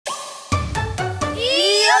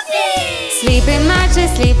Sleepy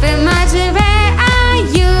Margie, where are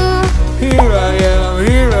you? Here I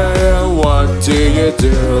am, what do you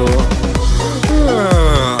do?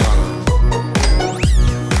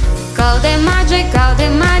 Golden Margie,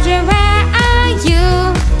 where are you?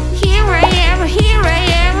 Here I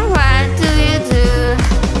am, what do you do?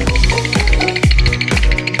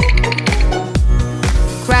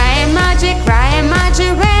 Crying Margie,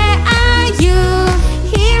 where are you?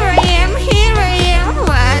 Here I am,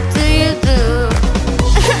 what do you do?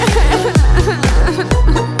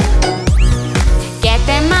 Get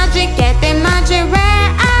them Margie, where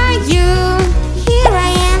are you? Here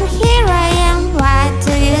I am, what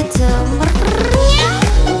do you do?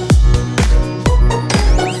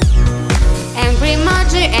 Angry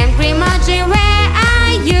Margie, where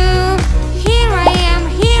are you? Here I am,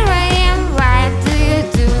 what do you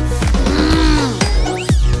do?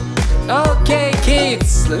 Okay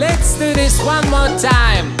kids, let's do this one more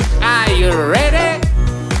time. Are you ready?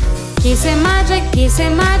 Kissing Margie,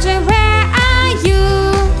 where are you?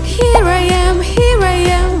 Here I am,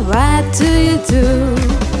 what do you do?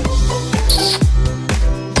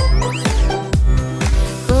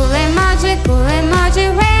 Cooling Margie,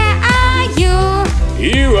 where are you?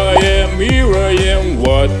 Here I am,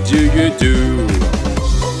 what do you do?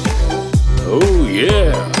 Oh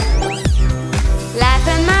yeah.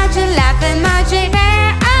 Laughing Margie,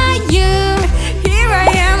 where are you? Here I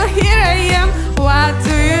am, what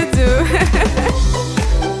do you do?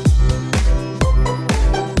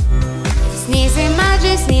 Sneezing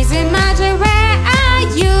Margie, where are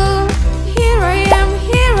you? Here I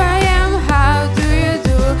am, how do you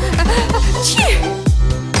do?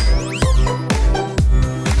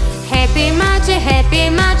 Happy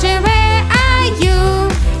Margie, where are you?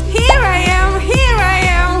 Here I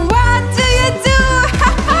am, what do you do?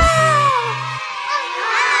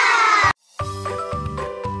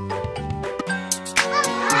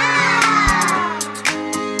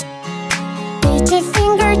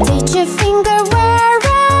 Teach a finger, where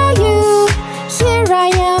are you? Here I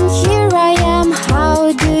am,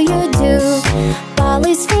 how do you do?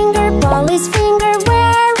 Polly's finger,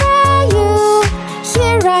 where are you?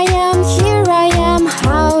 Here I am,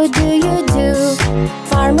 how do you do?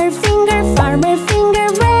 Farmer finger,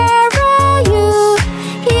 where are you?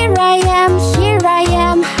 Here I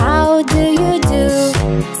am, how do you do?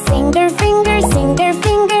 Singer finger,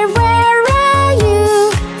 where are you?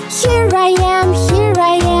 Here I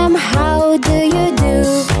am, how do you do?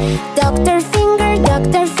 Doctor finger,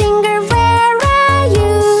 where are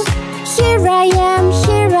you? Here I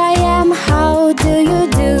am, how do you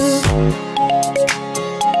do?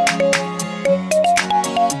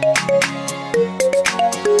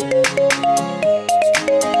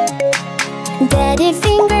 Daddy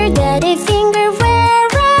finger, where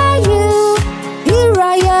are you? Here I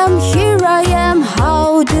am,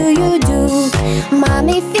 how do you do?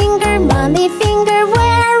 Mommy finger,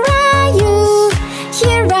 where are you?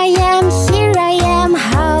 Here I am,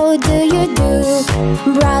 how do you do?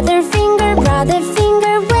 Brother finger,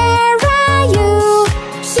 where are you?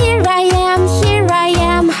 Here I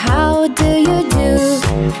am, how do you do?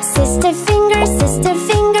 Sister finger,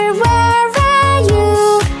 where are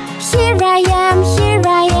you? Here I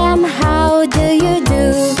am, how do you do?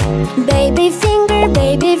 Baby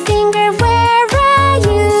finger, where are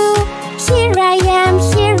you? Here I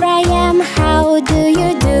am, how do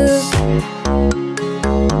you do?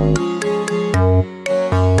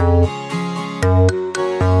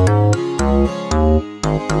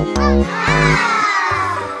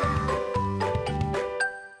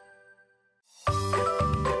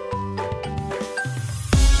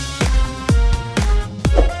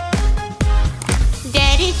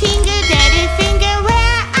 Daddy finger,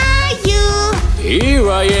 where are you? Here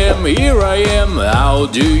I am, how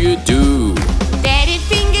do you do? Daddy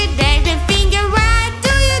finger, what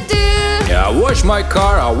do you do? I wash my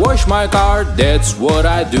car, that's what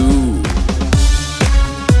I do.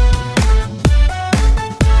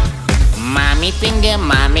 Mommy finger,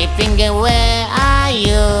 where are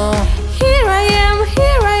you? Here I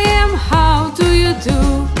am, how do you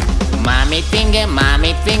do? Mommy finger,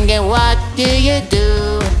 what do you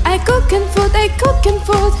do? I cook and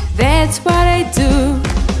food, that's what I do.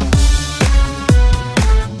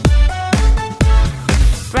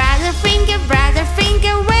 Brother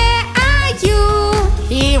finger, where are you?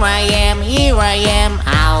 Here I am,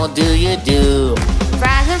 how do you do?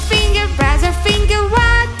 Brother finger,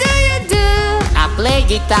 what do you do? I play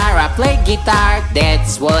guitar,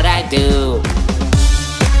 that's what I do.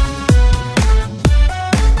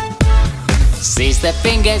 Sister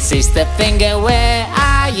finger, where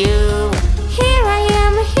are you? Here I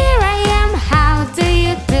am, how do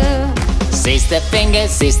you do?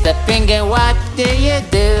 sister finger, what do you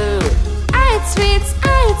do? I eat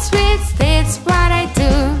sweets, that's what I do.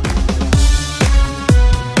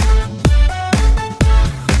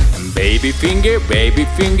 Baby finger,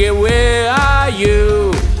 where are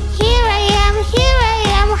you? Here I am,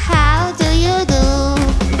 how do you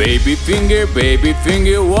do? Baby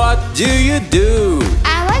finger, what do you do?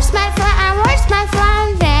 I watch my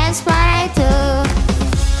phone, that's what I do.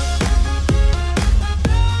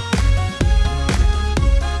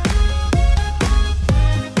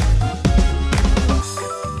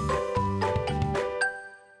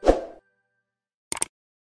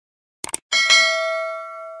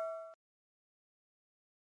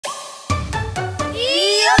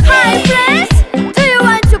 Hi friends, do you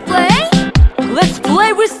want to play? Let's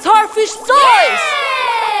play with starfish toys!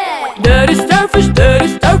 Yeah! Daddy starfish,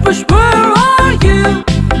 where are you?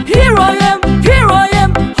 Here I am,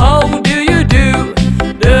 how do you do?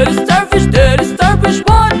 Daddy starfish,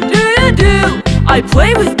 what do you do? I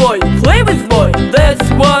play with boy, that's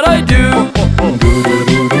what I do.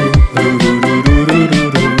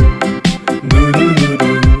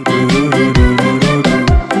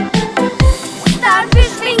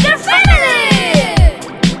 Starfish finger family!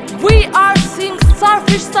 We are sing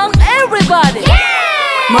starfish song, everybody! Yeah!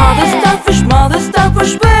 Mother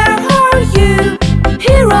starfish, where are you?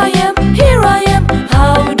 Here I am,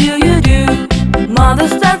 how do you do? Mother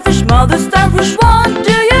starfish, what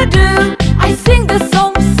do you do? I sing the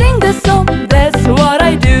song, that's what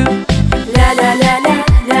I do. La la la la,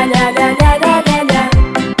 la la la la la la la.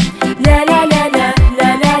 La la la la, la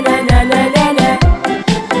la la la la la la.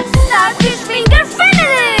 Starfish finger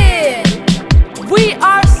family! We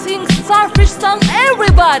are sing starfish song,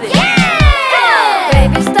 everybody! Yeah!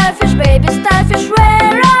 Baby starfish,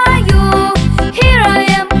 where are you? Here I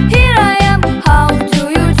am, how do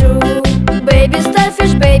you do? Baby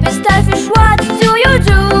starfish, what do you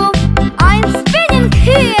do? I'm spinning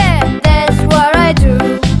here, that's what I do.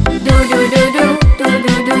 Do do do do, do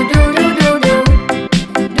do do do do do do.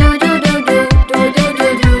 Do do do do, do do do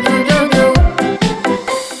do do do do.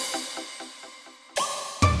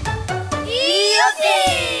 Yupi!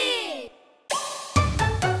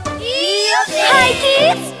 Yupi! Hi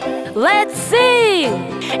kids! Let's sing!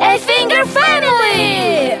 A finger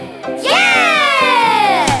family!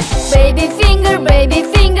 Yeah! Baby finger,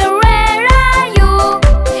 where are you?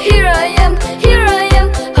 Here I am,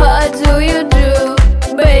 how do you do?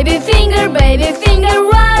 Baby finger,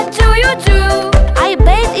 what do you do? I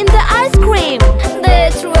bathe in the ice cream,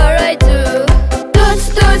 that's what I do. Toots,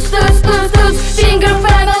 finger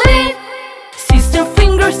family! Sister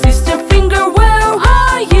finger, where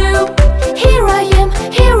are you? Here I am,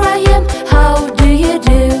 how do you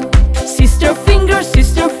do? Sister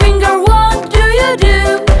finger, what do you do?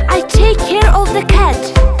 I take care of the cat.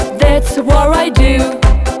 That's what I do.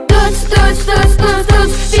 Toots,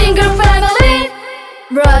 finger family.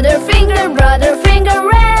 Brother finger,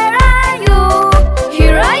 where are you?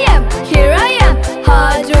 Here I am,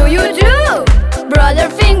 how do you do? Brother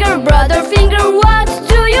finger, what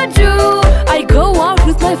do you do? I go out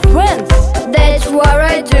with my friends. That's what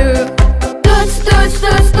I do. Toots,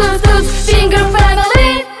 finger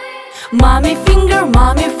family. Mommy finger,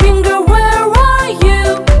 where are you?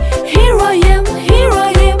 Here I am,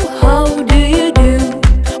 how do you do?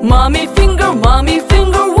 Mommy finger,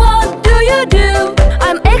 what do you do?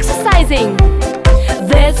 I'm exercising.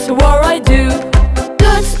 That's what I do.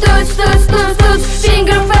 Toots,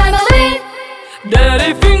 finger family.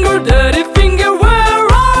 Daddy finger, where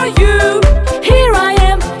are you? Here I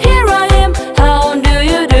am, how do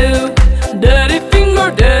you do? Daddy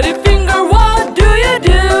finger, what do you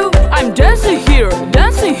do? I'm dancing here,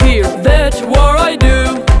 that's what I do.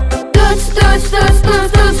 Toots,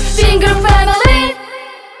 finger family.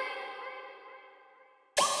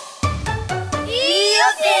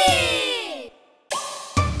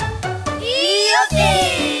 Yupi!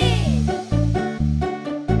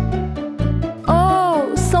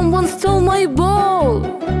 Oh, someone stole my ball.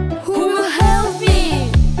 Who will help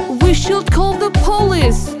me? We should call the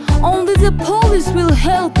police. Only the police will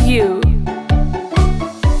help you.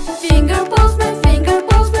 Finger postman,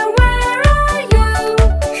 where are you?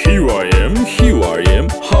 Here I am,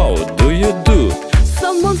 how do you do?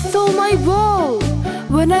 Someone stole my ball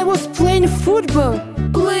when I was playing football.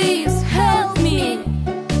 Please help me.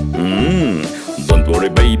 Don't worry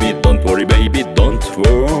baby, don't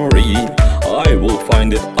worry. I will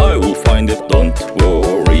find it, don't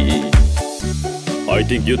worry. I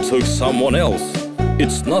think you took someone else.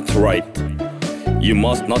 It's not right. You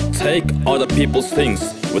must not take other people's things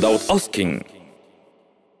without asking.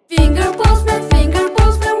 Finger postman,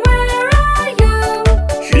 where are you?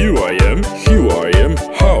 Here I am,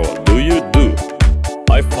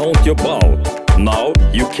 found your ball. Now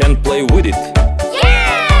you can play with it.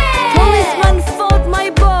 Policeman found my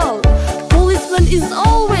ball. Policeman is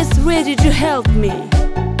always ready to help me.